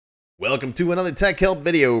Welcome to another Tech Help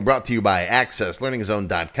video brought to you by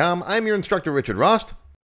AccessLearningZone.com. I'm your instructor, Richard Rost.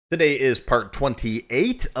 Today is part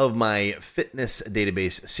 28 of my fitness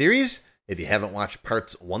database series. If you haven't watched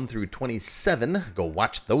parts 1 through 27, go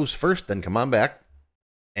watch those first, then come on back.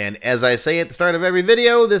 And as I say at the start of every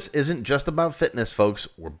video, this isn't just about fitness, folks.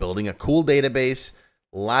 We're building a cool database,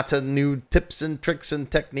 lots of new tips and tricks and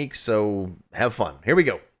techniques, so have fun. Here we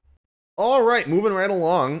go. All right, moving right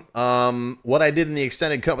along. What I did in the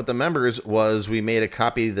extended cut with the members was we made a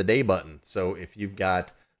copy the day button. So if you've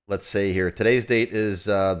got, let's say here, today's date is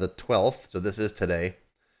the 12th, so this is today.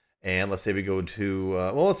 And let's say we go to,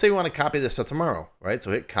 well, let's say we want to copy this to tomorrow, right?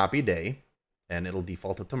 So hit copy day, and it'll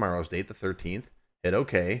default to tomorrow's date, the 13th. Hit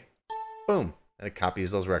OK. Boom. And it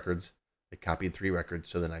copies those records. It copied 3 records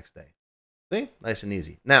to the next day. See? Nice and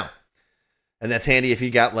easy. Now, and that's handy if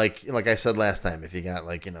you got, like I said last time, if you got,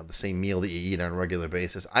 like, you know, the same meal that you eat on a regular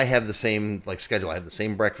basis. I have the same, like, schedule. I have the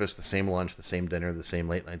same breakfast, the same lunch, the same dinner, the same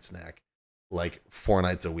late night snack, like 4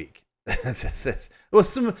 nights a week.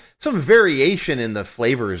 With some variation in the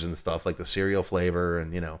flavors and stuff, like the cereal flavor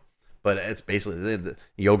and, you know, but it's basically the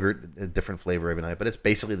yogurt, a different flavor every night, but it's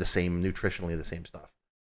basically the same, nutritionally the same stuff.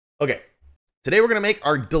 Okay. Today we're going to make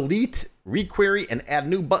our delete, requery, and add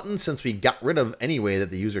new buttons since we got rid of any way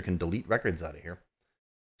that the user can delete records out of here.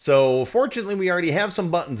 So fortunately, we already have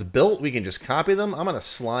some buttons built. We can just copy them. I'm going to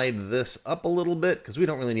slide this up a little bit because we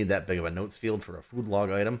don't really need that big of a notes field for a food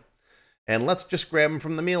log item. And let's just grab them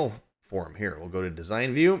from the meal form. Here, we'll go to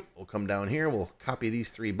design view. We'll come down here. We'll copy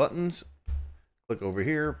these 3 buttons. Click over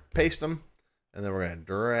here, paste them, and then we're going to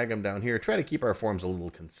drag them down here. Try to keep our forms a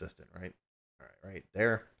little consistent, right? All right, right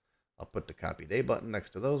there. I'll put the copy day button next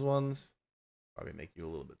to those ones. Probably make you a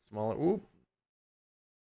little bit smaller. Oop.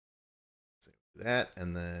 That,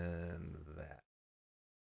 and then that.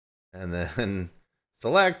 And then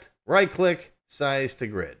select, right click, size to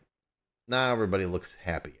grid. Now everybody looks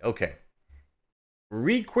happy. Okay.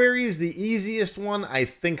 Requery is the easiest one. I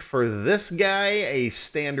think for this guy, a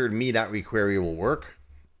standard me.requery will work.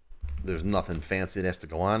 There's nothing fancy that has to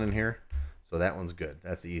go on in here. So that one's good.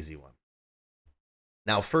 That's the easy one.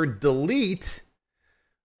 Now for delete,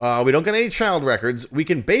 we don't get any child records. We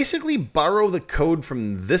can basically borrow the code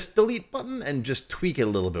from this delete button and just tweak it a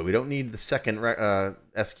little bit. We don't need the second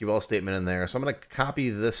SQL statement in there. So I'm going to copy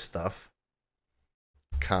this stuff.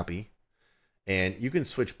 Copy. And you can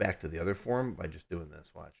switch back to the other form by just doing this.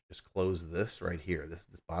 Watch. Just close this right here. This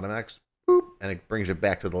bottom X. Boop, and it brings you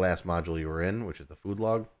back to the last module you were in, which is the food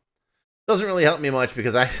log. Doesn't really help me much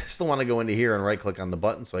because I still want to go into here and right click on the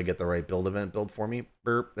button so I get the right build event build for me.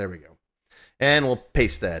 Burp, there we go. And we'll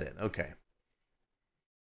paste that in. Okay.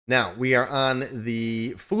 Now we are on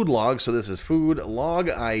the food log. So this is food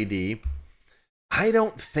log ID. I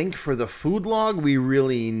don't think for the food log we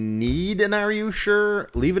really need an are you sure?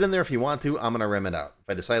 Leave it in there if you want to. I'm going to rem it out.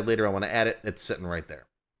 If I decide later I want to add it, it's sitting right there.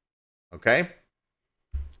 Okay.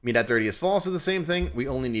 Me.dirty is false is the same thing. We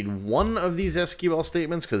only need one of these SQL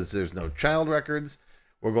statements because there's no child records.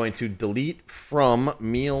 We're going to delete from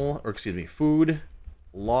food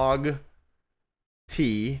log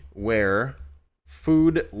t where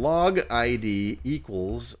food log ID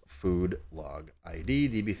equals food log ID.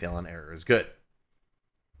 DB fail on error is good.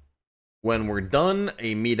 When we're done,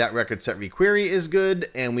 a me.recordSet requery is good,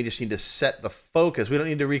 and we just need to set the focus. We don't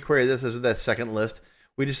need to requery this as that second list.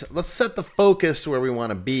 Let's set the focus where we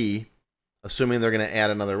want to be, assuming they're going to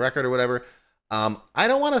add another record or whatever. I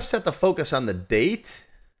don't want to set the focus on the date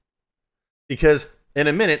because in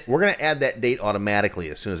a minute, we're going to add that date automatically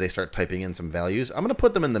as soon as they start typing in some values. I'm going to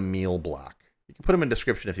put them in the meal block. You can put them in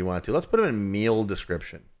description if you want to. Let's put them in meal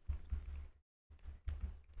description.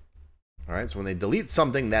 All right, so when they delete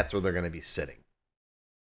something, that's where they're going to be sitting.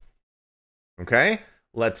 Okay,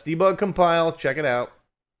 let's debug compile. Check it out.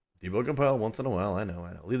 Debug compile once in a while. I know.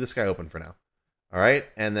 Leave this guy open for now. All right.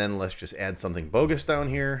 And then let's just add something bogus down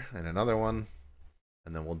here and another one.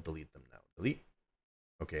 And then we'll delete them now. Delete.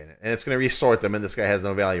 Okay. And it's going to resort them. And this guy has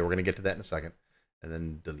no value. We're going to get to that in a second. And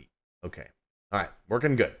then delete. Okay. All right.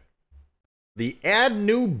 Working good. The add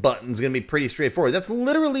new button is going to be pretty straightforward. That's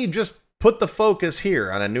literally just put the focus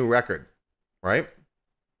here on a new record. Right?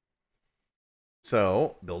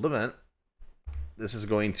 So build event. This is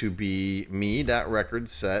going to be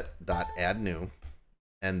me.recordSet.addNew.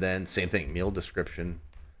 And then same thing, meal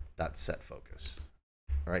description.setFocus.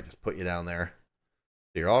 All right, just put you down there.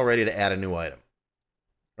 So you're all ready to add a new item.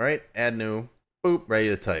 All right, add new, boop, ready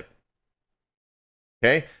to type.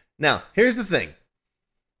 Okay, now here's the thing.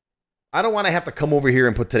 I don't want to have to come over here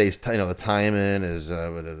and put today's, the time in is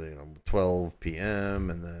 12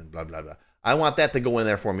 p.m. and then blah, blah, blah. I want that to go in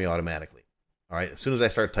there for me automatically. All right, as soon as I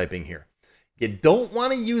start typing here. You don't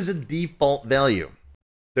want to use a default value.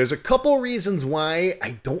 There's a couple reasons why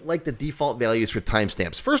I don't like the default values for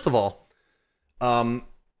timestamps. First of all,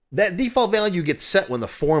 that default value gets set when the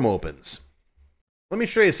form opens. Let me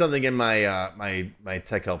show you something in my my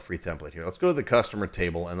Tech Help free template here. Let's go to the customer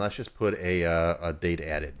table and let's just put a date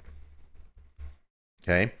added.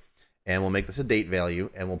 Okay, and we'll make this a date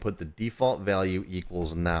value and we'll put the default value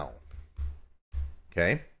equals now.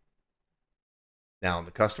 Okay. Now in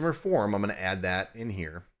the customer form, I'm going to add that in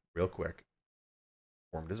here real quick.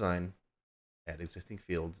 Form design, add existing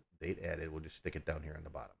fields, date added. We'll just stick it down here on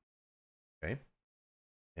the bottom. Okay.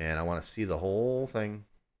 And I want to see the whole thing.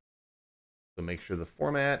 So make sure the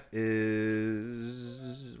format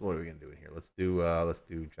is, what are we going to do in here? Let's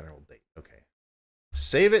do general date. Okay.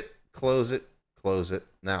 Save it, close it, close it.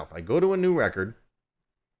 Now, if I go to a new record,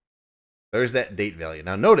 there's that date value.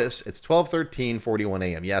 Now notice it's 12/13/41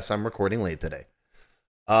 a.m. Yes, I'm recording late today.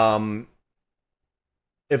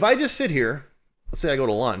 If I just sit here, let's say I go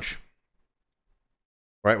to lunch,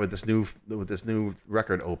 right, with this new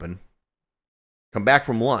record open, come back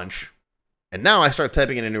from lunch, and now I start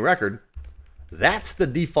typing in a new record, that's the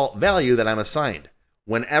default value that I'm assigned.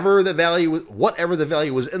 Whatever the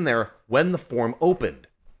value was in there when the form opened.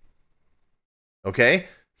 Okay?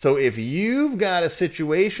 So if you've got a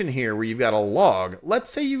situation here where you've got a log, let's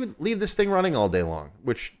say you would leave this thing running all day long,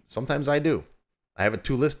 which sometimes I do. I have a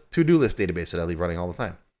to-do list database that I leave running all the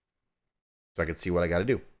time. So I can see what I got to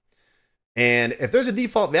do. And if there's a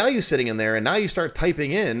default value sitting in there and now you start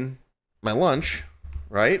typing in my lunch,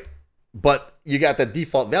 right? But you got that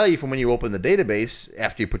default value from when you open the database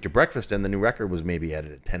after you put your breakfast in, the new record was maybe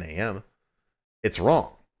added at 10 a.m. It's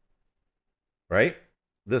wrong, right?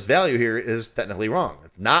 This value here is technically wrong.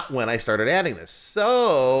 It's not when I started adding this.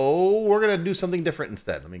 So we're going to do something different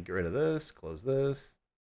instead. Let me get rid of this, close this.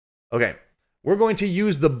 Okay. We're going to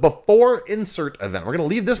use the BeforeInsert event. We're going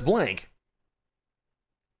to leave this blank.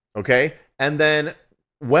 Okay. And then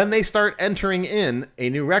when they start entering in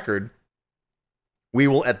a new record, we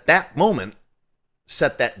will at that moment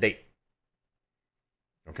set that date.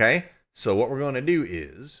 Okay. So what we're going to do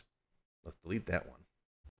is, let's delete that one.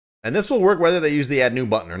 And this will work whether they use the add new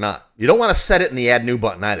button or not. You don't want to set it in the add new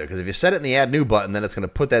button either, because if you set it in the add new button, then it's going to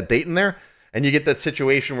put that date in there and you get that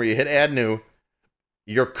situation where you hit add new.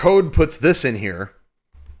 Your code puts this in here,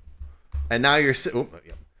 and now you're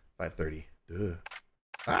 5:30.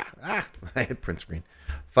 I hit print screen.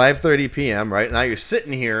 5:30 p.m. Right now you're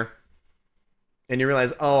sitting here, and you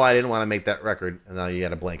realize, oh, I didn't want to make that record, and now you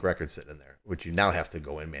got a blank record sitting in there, which you now have to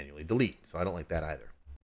go in manually delete. So I don't like that either.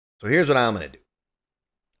 So here's what I'm going to do.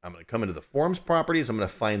 I'm going to come into the forms properties. I'm going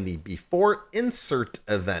to find the BeforeInsert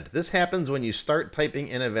event. This happens when you start typing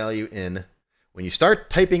in a value in. When you start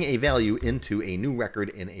typing a value into a new record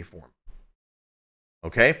in a form.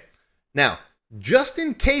 Okay? Now, just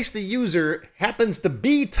in case the user happens to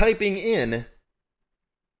be typing in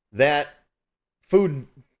that food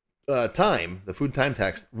time, the food time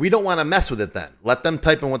text, we don't want to mess with it then. Let them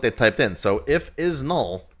type in what they typed in. So if is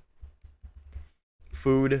null,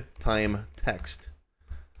 food time text,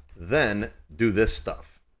 then do this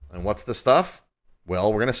stuff. And what's the stuff?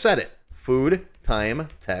 Well, we're going to set it. Food time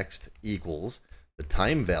text equals the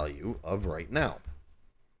time value of right now.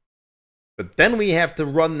 But then we have to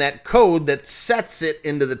run that code that sets it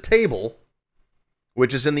into the table,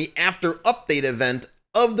 which is in the after update event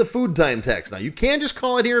of the food time text. Now you can just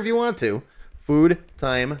call it here if you want to. Food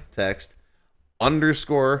time text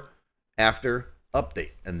underscore after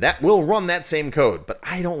update. And that will run that same code, but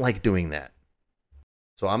I don't like doing that.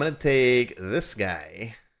 So I'm going to take this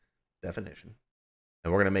guy, definition,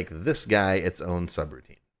 and we're going to make this guy its own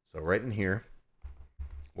subroutine. So right in here,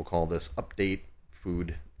 we'll call this update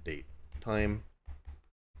food date time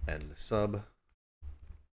and sub,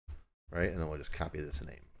 right? And then we'll just copy this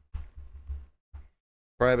name.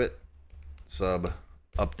 Private sub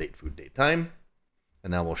update food date time.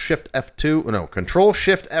 And now we'll shift F2, no, control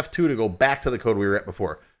shift F2 to go back to the code we were at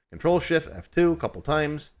before. Control shift F2 a couple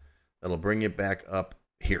times. That'll bring you back up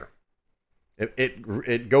here.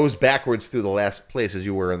 It goes backwards through the last places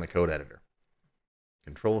you were in the code editor.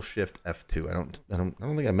 Control Shift F2. I don't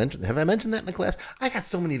think I mentioned. Have I mentioned that in the class? I got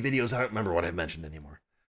so many videos I don't remember what I mentioned anymore.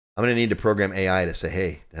 I'm gonna need to program AI to say,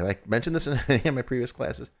 hey, have I mentioned this in any of my previous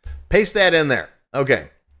classes? Paste that in there.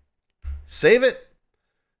 Okay. Save it.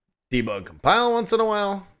 Debug compile once in a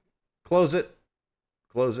while. Close it.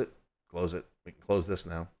 Close it. Close it. We can close this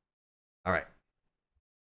now. All right.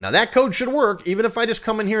 Now that code should work even if I just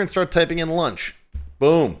come in here and start typing in lunch.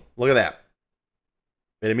 Boom. Look at that.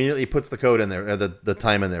 It immediately puts the code in there, the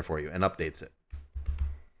time in there for you and updates it.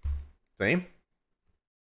 Same.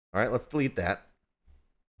 All right, let's delete that.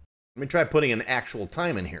 Let me try putting an actual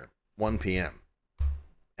time in here, 1 p.m.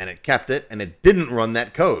 And it kept it, and it didn't run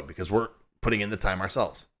that code because we're putting in the time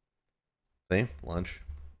ourselves. See? Lunch,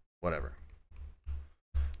 whatever.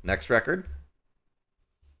 Next record.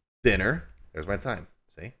 Dinner. There's my time.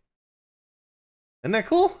 See? Isn't that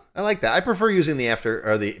cool? I like that. I prefer using the after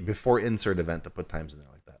or the before insert event to put times in there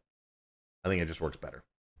like that. I think it just works better.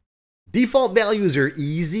 Default values are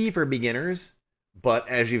easy for beginners, but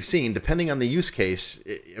as you've seen, depending on the use case,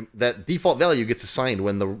 that default value gets assigned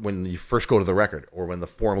when you first go to the record or when the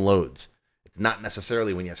form loads. It's not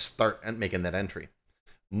necessarily when you start making that entry.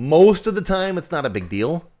 Most of the time, it's not a big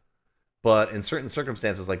deal, but in certain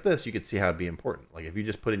circumstances like this, you could see how it'd be important. Like if you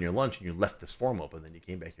just put in your lunch and you left this form open, then you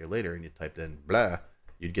came back here later and you typed in blah,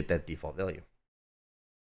 you'd get that default value.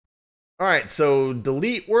 All right, so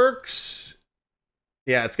delete works.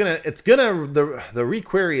 Yeah, the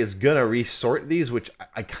requery is gonna resort these, which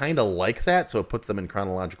I kind of like that, so it puts them in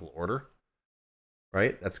chronological order.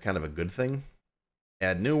 Right? That's kind of a good thing.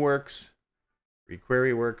 Add new works,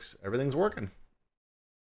 requery works, everything's working.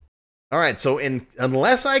 All right, so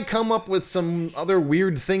unless I come up with some other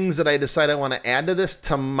weird things that I decide I want to add to this,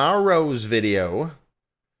 tomorrow's video,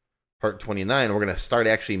 part 29, we're gonna start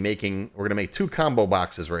actually we're gonna make 2 combo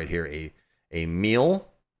boxes right here, a meal.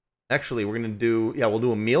 Actually, we'll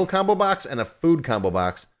do a meal combo box and a food combo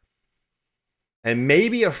box. And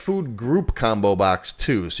maybe a food group combo box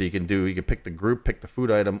too. So you can pick the group, pick the food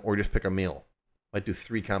item, or just pick a meal. Might do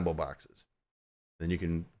 3 combo boxes. Then you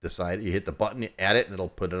can decide, you hit the button, you add it, and it'll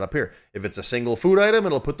put it up here. If it's a single food item,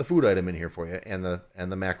 it'll put the food item in here for you and the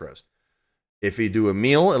macros. If you do a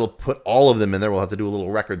meal, it'll put all of them in there. We'll have to do a little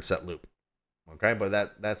record set loop. Okay, but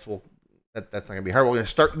that's not gonna be hard. We're gonna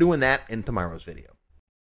start doing that in tomorrow's video.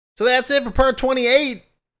 So that's it for part 28.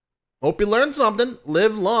 Hope you learned something.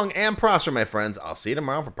 Live long and prosper, my friends. I'll see you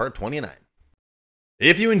tomorrow for part 29.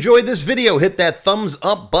 If you enjoyed this video, hit that thumbs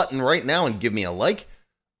up button right now and give me a like.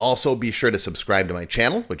 Also, be sure to subscribe to my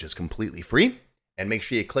channel, which is completely free. And make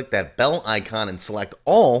sure you click that bell icon and select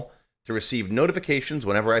all to receive notifications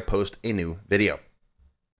whenever I post a new video.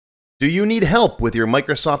 Do you need help with your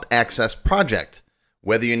Microsoft Access project?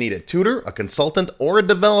 Whether you need a tutor, a consultant, or a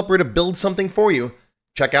developer to build something for you,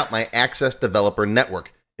 check out my Access Developer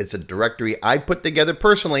Network. It's a directory I put together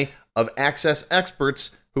personally of Access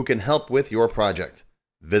experts who can help with your project.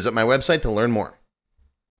 Visit my website to learn more.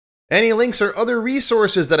 Any links or other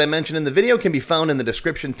resources that I mentioned in the video can be found in the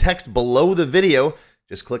description text below the video.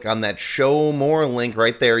 Just click on that Show More link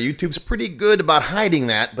right there. YouTube's pretty good about hiding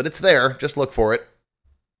that, but it's there. Just look for it.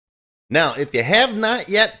 Now, if you have not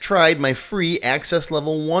yet tried my free Access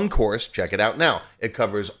Level 1 course, check it out now. It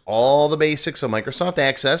covers all the basics of Microsoft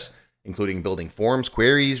Access, including building forms,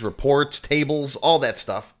 queries, reports, tables, all that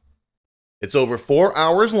stuff. It's over 4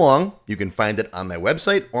 hours long. You can find it on my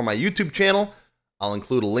website or my YouTube channel. I'll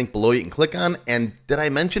include a link below you can click on. And did I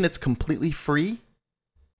mention it's completely free?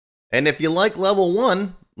 And if you like Level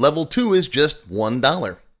 1, Level 2 is just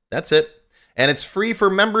 $1. That's it. And it's free for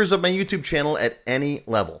members of my YouTube channel at any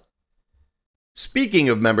level. Speaking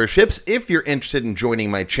of memberships, if you're interested in joining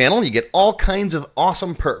my channel, you get all kinds of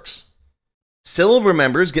awesome perks. Silver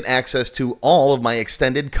members get access to all of my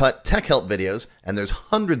extended cut tech help videos, and there's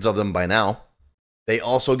hundreds of them by now. They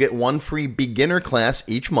also get 1 free beginner class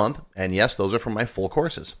each month, and yes, those are for my full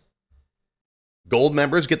courses. Gold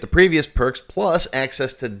members get the previous perks plus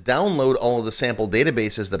access to download all of the sample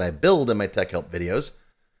databases that I build in my tech help videos.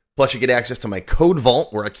 Plus, you get access to my code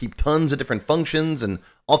vault where I keep tons of different functions and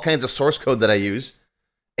all kinds of source code that I use.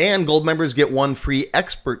 And gold members get 1 free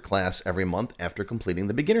expert class every month after completing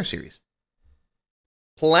the beginner series.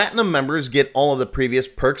 Platinum members get all of the previous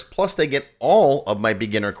perks, plus they get all of my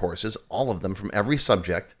beginner courses, all of them from every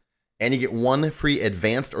subject. And you get 1 free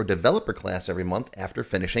advanced or developer class every month after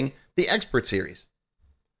finishing the expert series.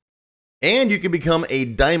 And you can become a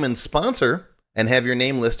diamond sponsor and have your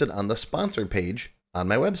name listed on the sponsor page on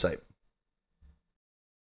my website.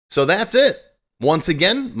 So that's it. Once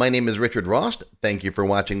again, my name is Richard Rost. Thank you for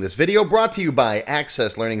watching this video brought to you by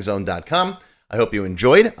AccessLearningZone.com. I hope you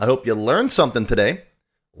enjoyed. I hope you learned something today.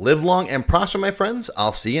 Live long and prosper, my friends.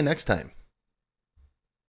 I'll see you next time.